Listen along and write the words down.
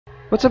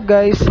What's up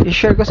guys?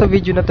 I-share ko sa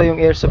video na to yung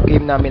Airsoft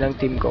game namin ng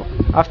team ko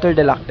after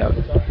the lockdown.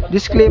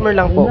 Disclaimer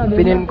lang po,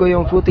 pinin ko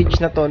yung footage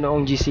na to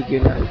noong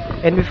GCQ na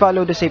and we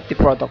follow the safety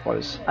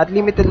protocols at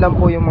limited lang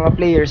po yung mga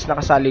players na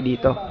kasali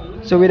dito.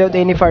 So without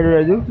any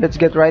further ado,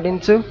 let's get right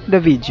into the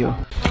video.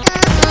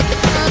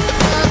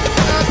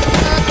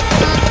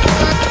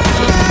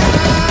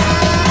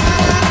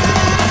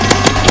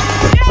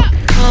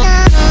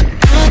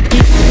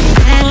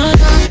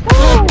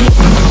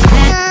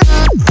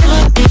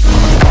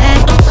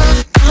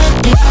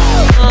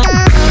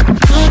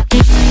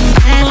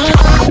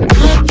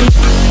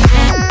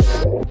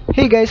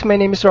 Hey guys, my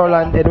name is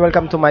Roland and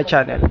welcome to my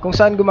channel kung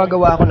saan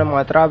gumagawa ako ng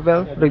mga travel,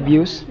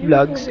 reviews,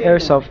 vlogs,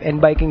 airsoft,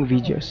 and biking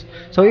videos.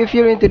 So if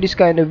you're into this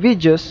kind of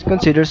videos,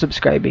 consider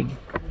subscribing.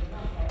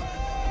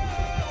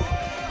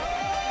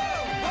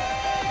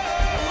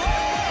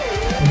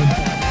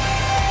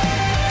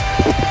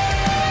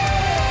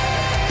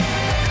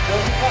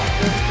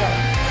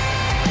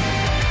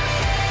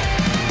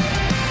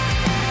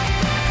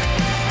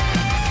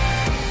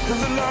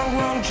 There's a long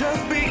road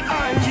just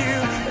behind you.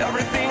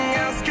 Everything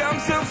else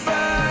comes so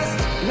fast.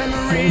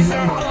 Memories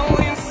are all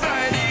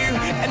inside you,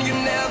 and you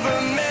never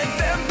met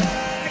them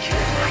back.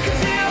 I can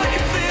feel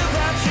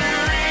that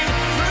you're in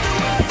through the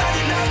world that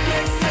did not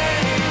make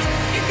sense.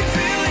 You can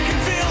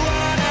feel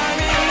what I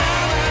mean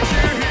now that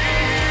you're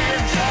here.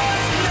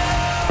 Just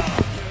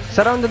know.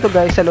 Sa round na to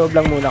guys, sa loob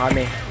lang muna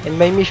kami. And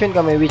may mission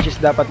kami which is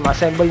dapat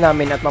ma-assemble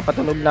namin at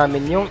mapatunog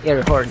namin yung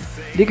air horn.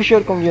 Di ko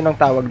sure kung yun ang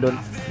tawag doon.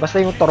 Basta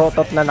yung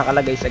torotot na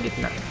nakalagay sa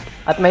gitna.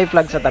 At may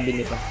flag sa tabi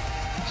nito.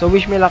 So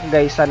wish me luck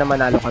guys, sana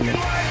manalo kami.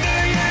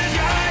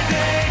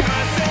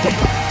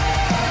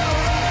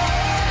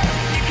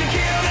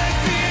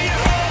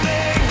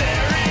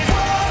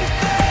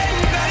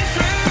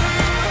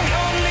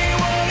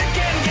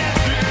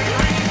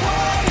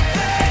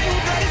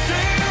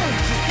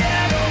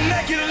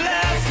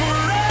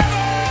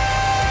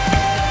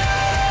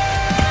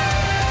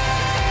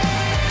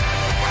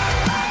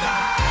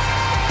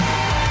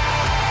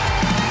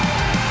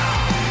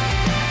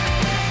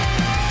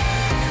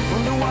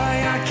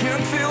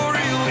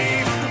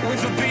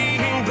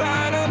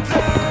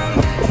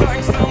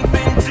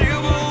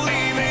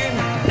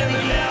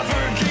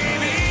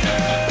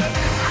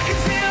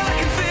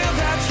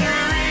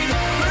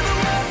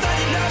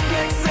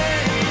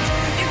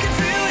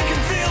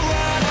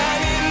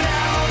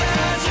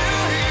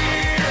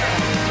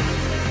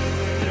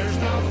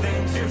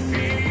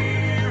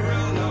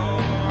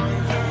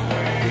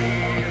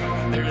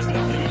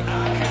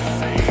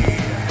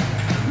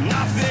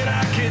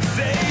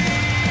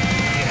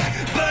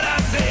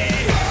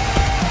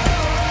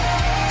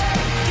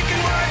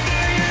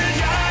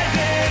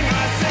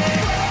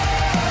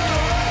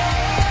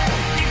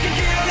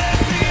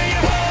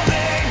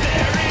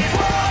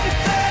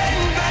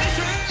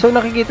 So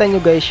nakikita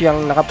nyo guys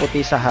yung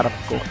nakaputi sa harap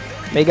ko.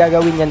 May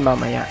gagawin yan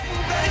mamaya.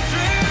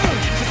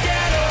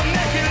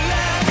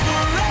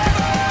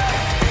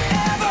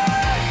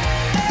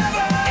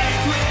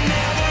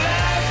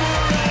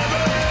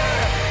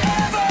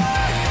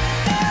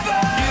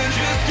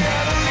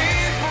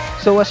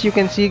 So as you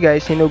can see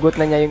guys, hinugot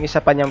na niya yung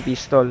isa pa niyang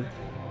pistol.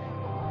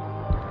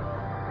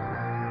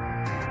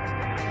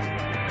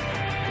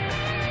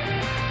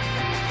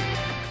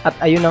 At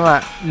ayun na nga,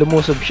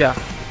 lumusob siya.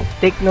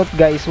 Take note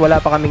guys, wala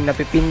pa kaming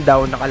napipin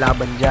down na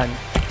kalaban dyan.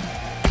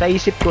 Sa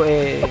isip ko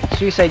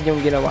suicide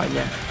yung ginawa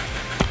niya.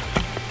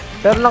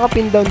 Pero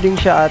nakapin down din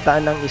siya ata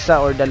ng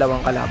isa or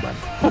dalawang kalaban.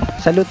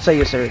 Salute sa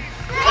iyo sir.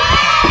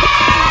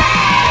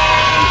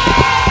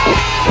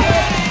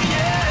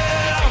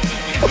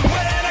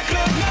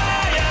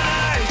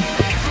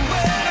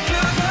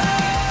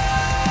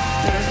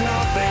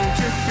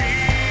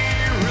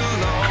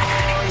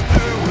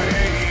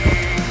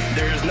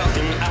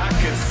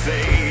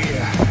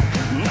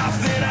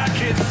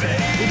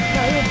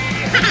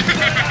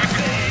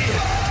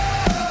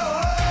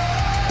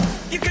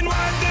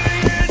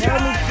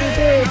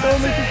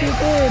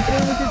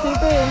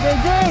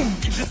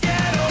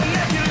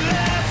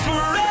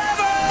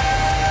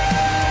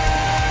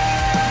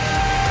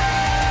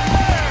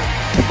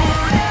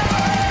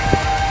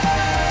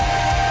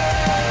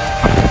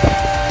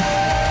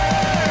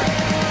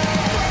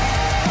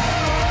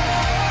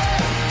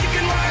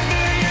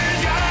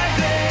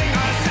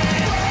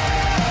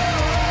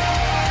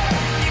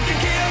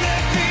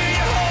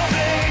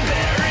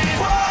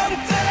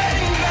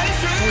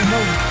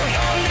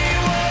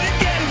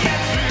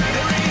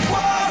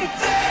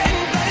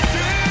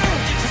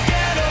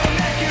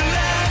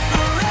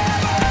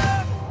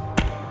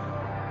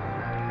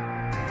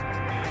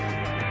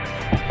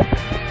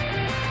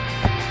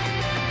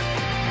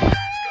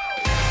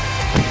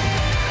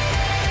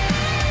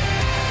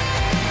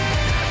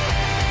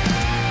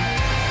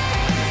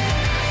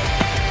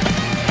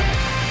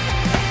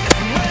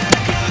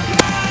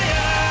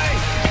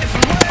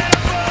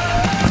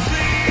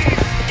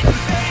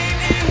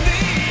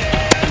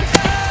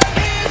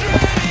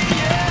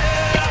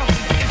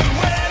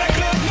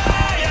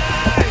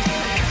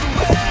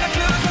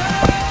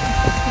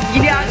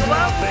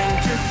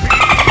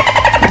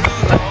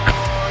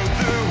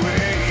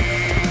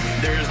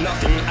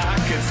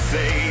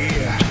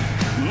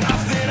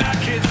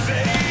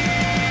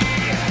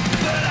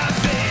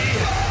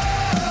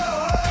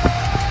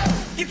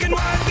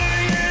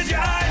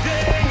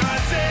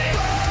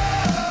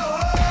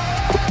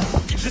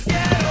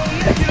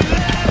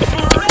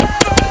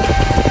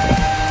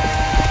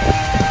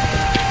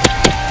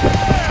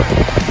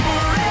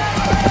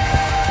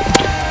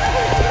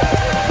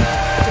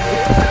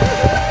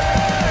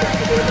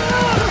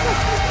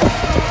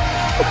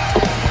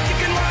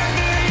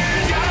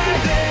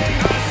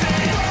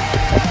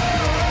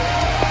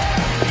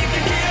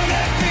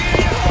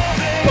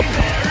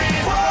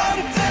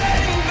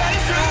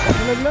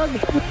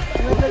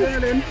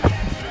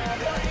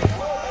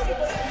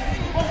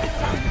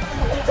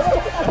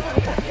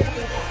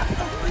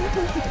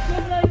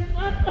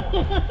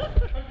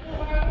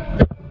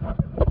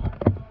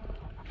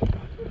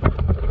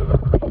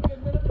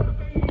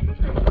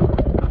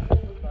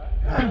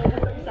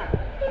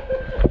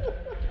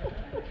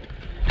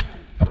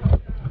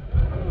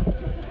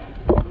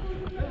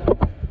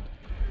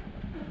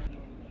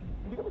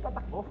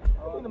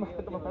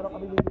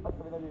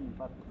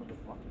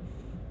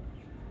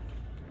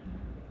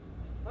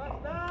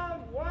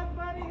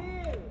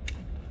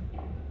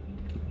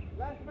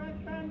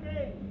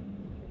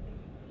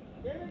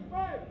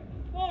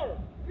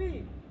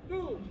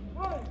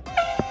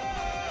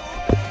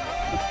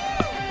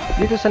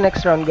 Dito sa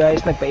next round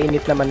guys,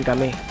 nagpainit naman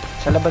kami.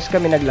 Sa labas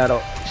kami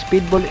naglaro.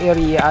 Speedball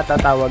area ata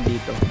tawag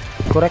dito.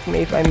 Correct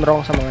me if I'm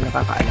wrong sa mga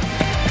nakakaalam.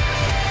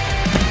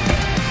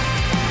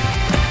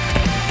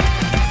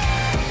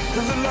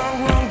 There's a long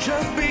road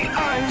just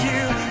behind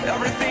you.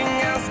 Everything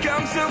else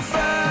comes so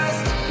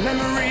fast.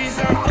 Memories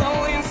are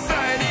all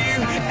inside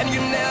you, and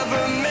you never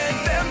met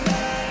them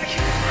back.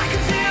 I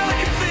can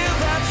feel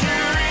that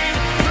you're in.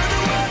 For the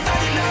words that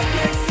did not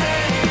make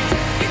sense.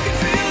 You can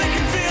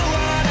feel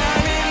what I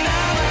mean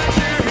now that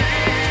you're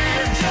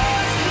here.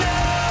 Just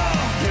know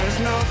there's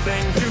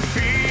nothing to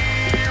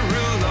fear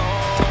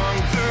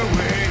along the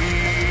way.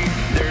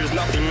 There's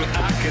nothing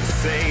I could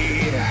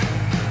say,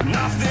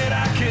 nothing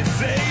I could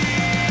say.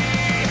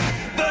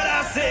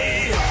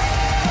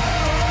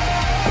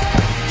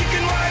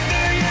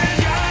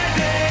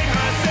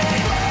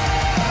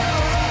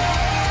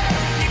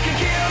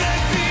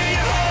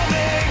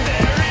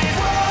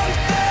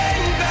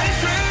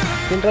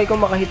 Tinry ko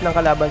makahit ng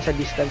kalaban sa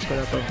distance ko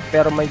na to,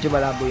 pero medyo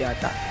malabo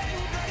yata.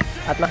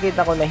 At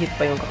nakita ko na hit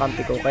pa yung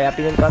kakampi ko, kaya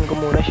pinuntahan ko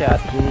muna siya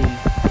at hinil.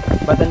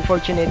 But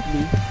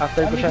unfortunately,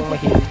 after ko siyang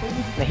mahil,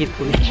 na-hit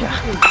ulit siya.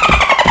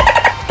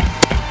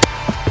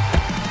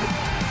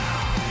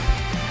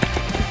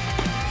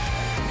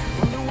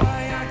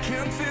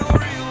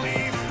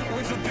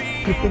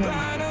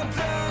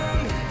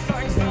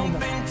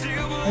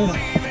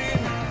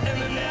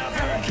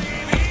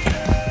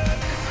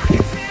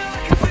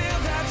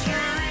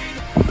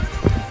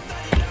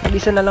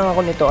 Isa na lang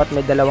ako nito at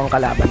may dalawang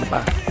kalaban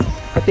pa.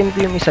 Katim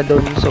ko yung isa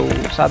doon, so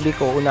sabi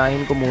ko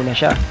unahin ko muna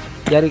siya.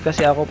 Yari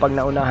kasi ako pag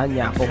naunahan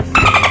niya ako.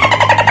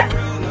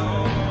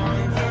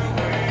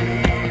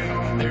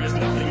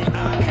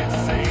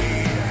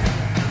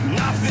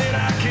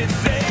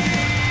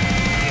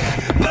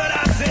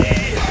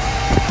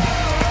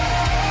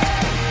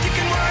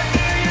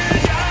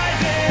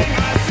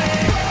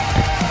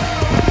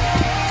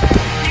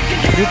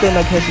 Dito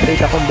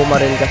nag-hesitate akong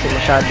bumaril kasi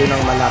masyado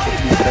ng malapit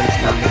distance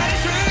namin.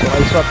 So I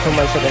swapped to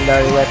my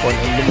secondary weapon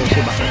and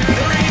lumusib ako.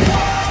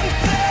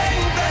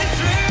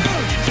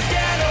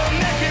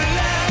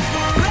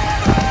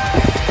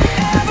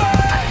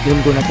 Doon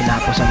ko na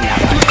tinapos ang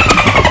laban.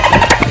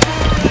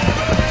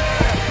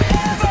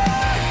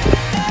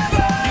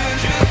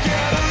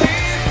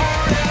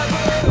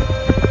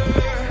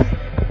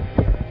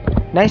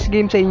 Nice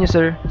game sa inyo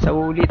sir, sa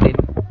uulitin.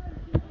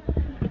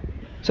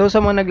 So sa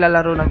mga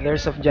naglalaro ng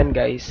Airsoft dyan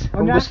guys,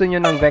 kung gusto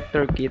nyo ng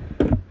vector kit,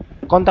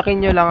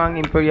 kontakin nyo lang ang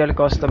Imperial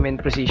Custom and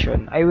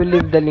Precision. I will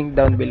leave the link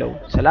down below.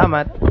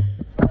 Salamat!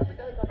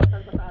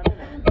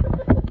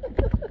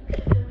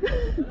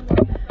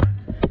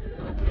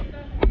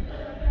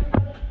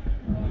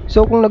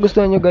 So kung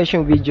nagustuhan nyo guys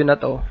yung video na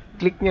to,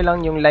 click nyo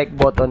lang yung like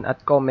button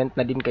at comment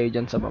na din kayo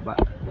dyan sa baba.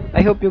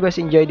 I hope you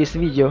guys enjoy this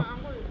video.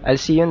 I'll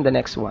see you in the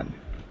next one.